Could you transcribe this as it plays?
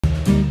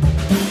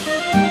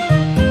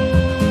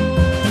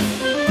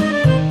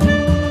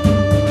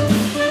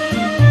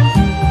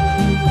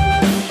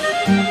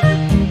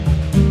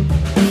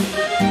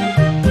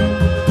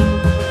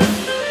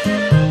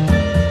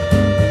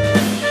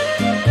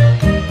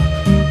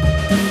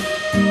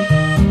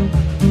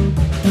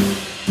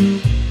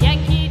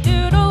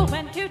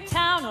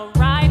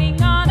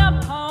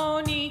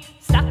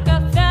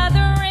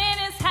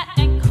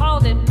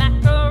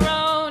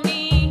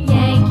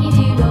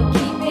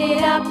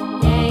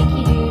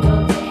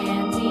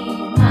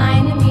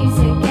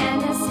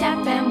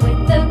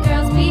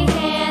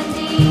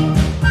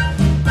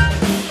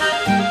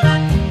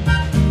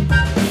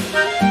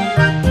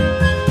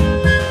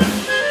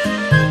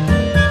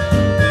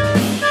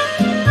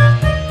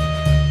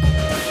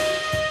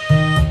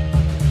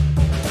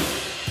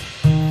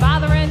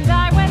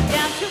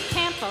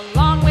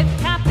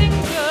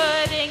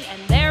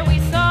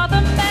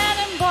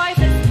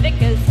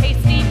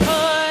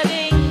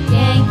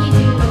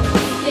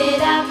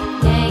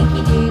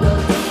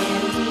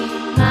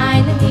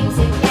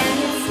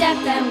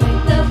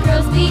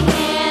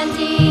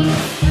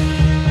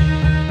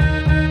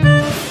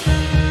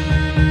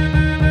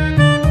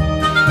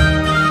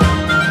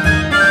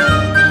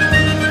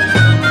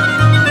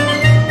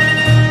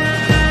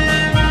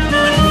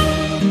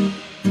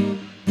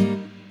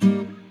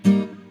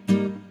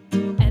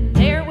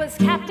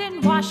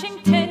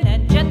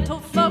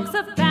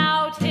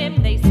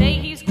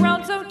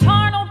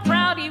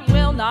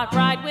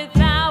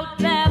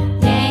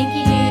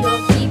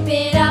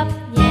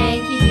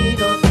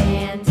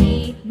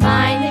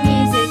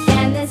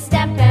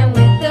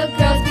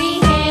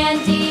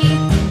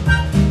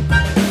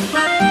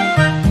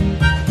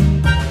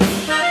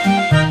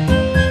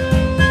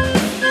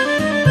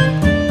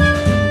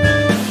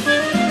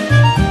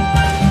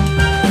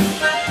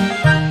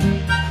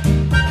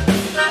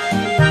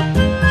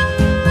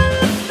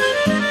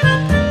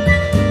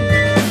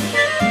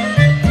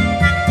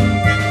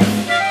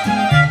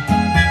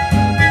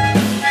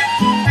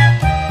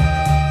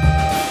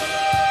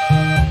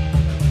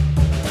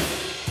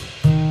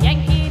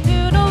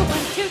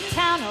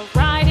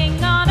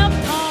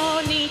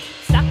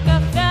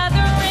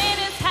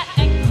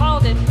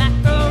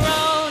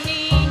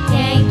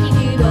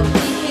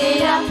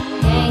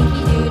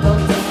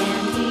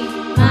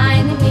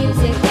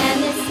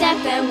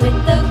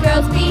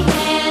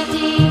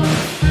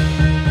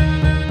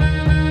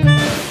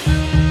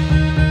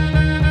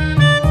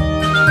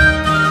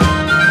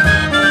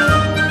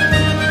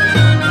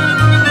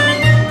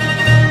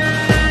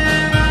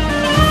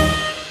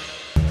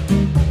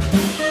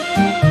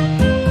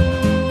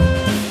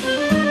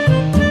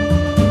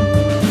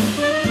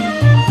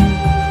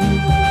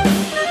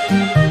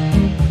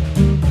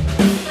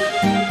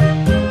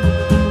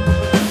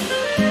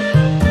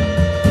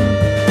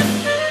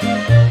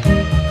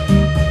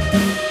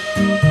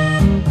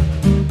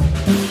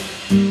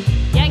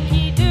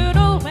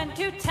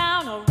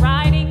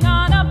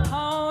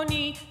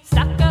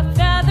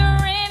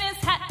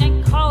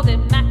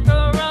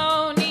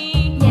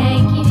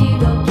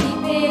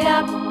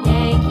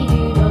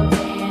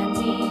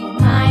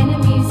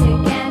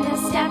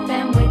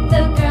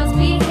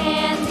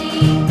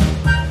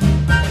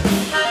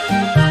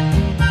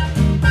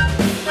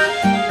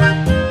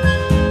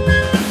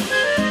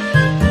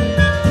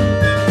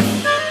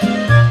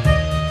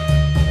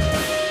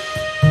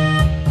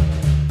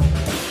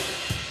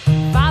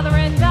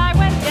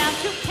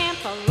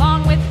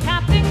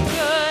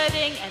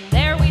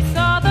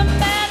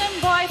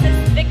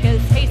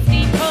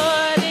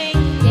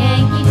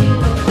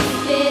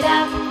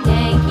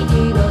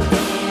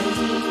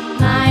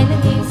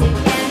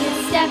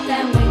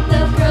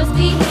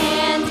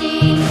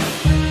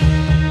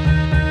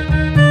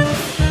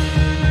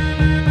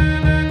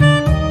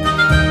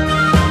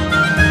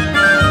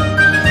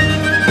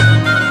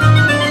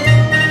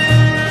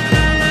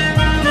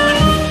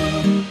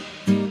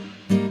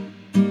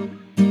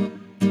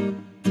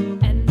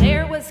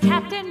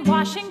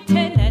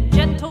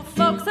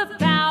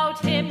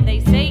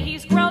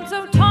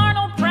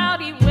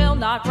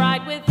not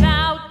right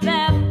without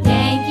them.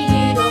 Yankee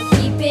Doodle,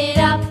 keep it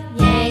up,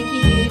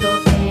 Yankee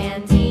Doodle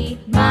dandy.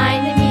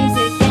 Mind the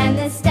music and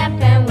the step,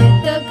 and with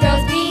the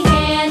girls be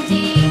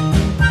handy.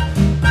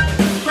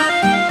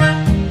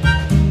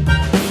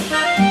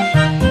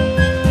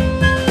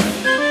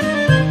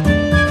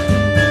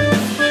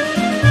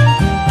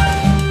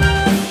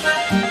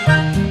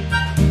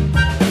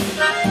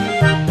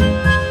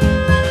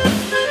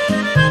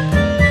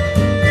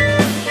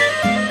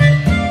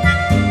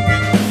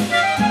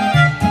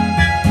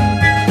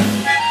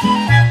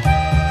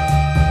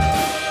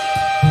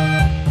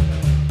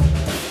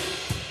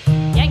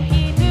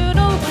 Yankee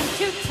Doodle went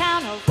to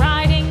town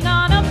riding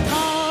on a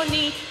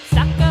pony,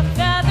 stuck a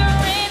feather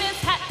in his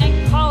hat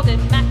and called it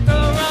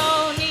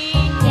macaroni.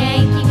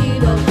 Yankee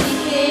Doodle,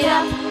 keep it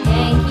up,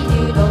 Yankee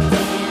Doodle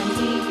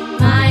dandy.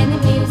 Mind the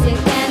music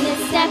and the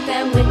step,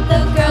 and with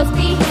the girls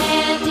be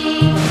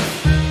handy.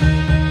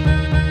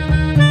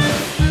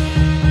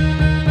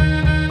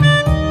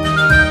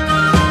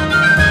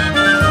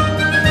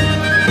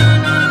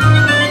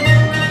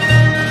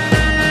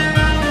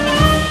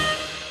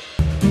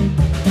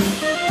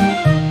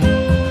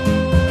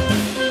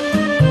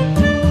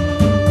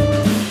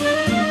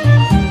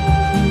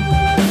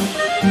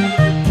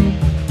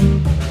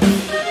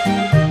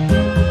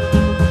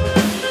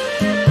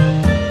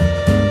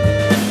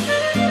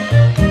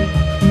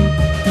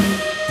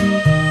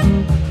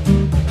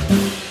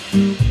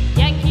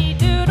 Yankee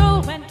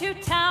Doodle went to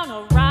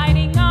town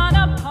riding on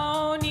a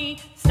pony,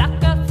 stuck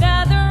a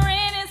feather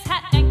in his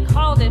hat and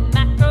called it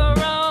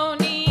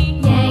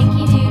macaroni.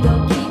 Yankee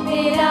Doodle, keep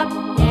it up,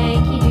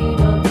 Yankee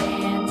Doodle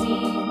dandy.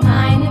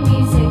 Mind the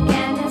music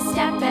and the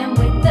step, and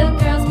with the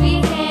girls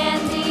be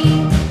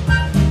handy.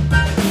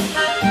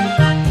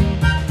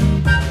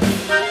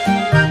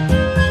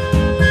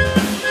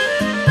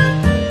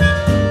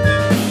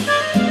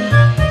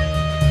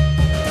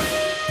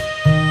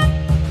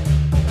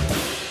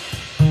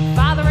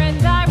 Father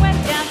and I went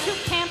down to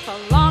camp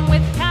along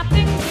with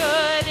Captain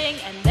Gooding,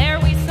 and there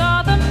we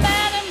saw the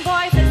men and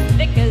boys as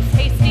thick as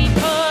hasty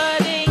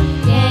pudding.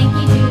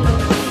 Yankee Doodle,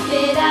 keep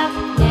it up,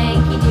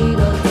 Yankee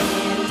Doodle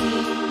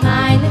dandy.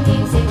 Mind the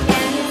music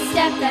and the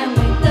step, and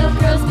with the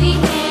girls be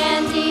handy.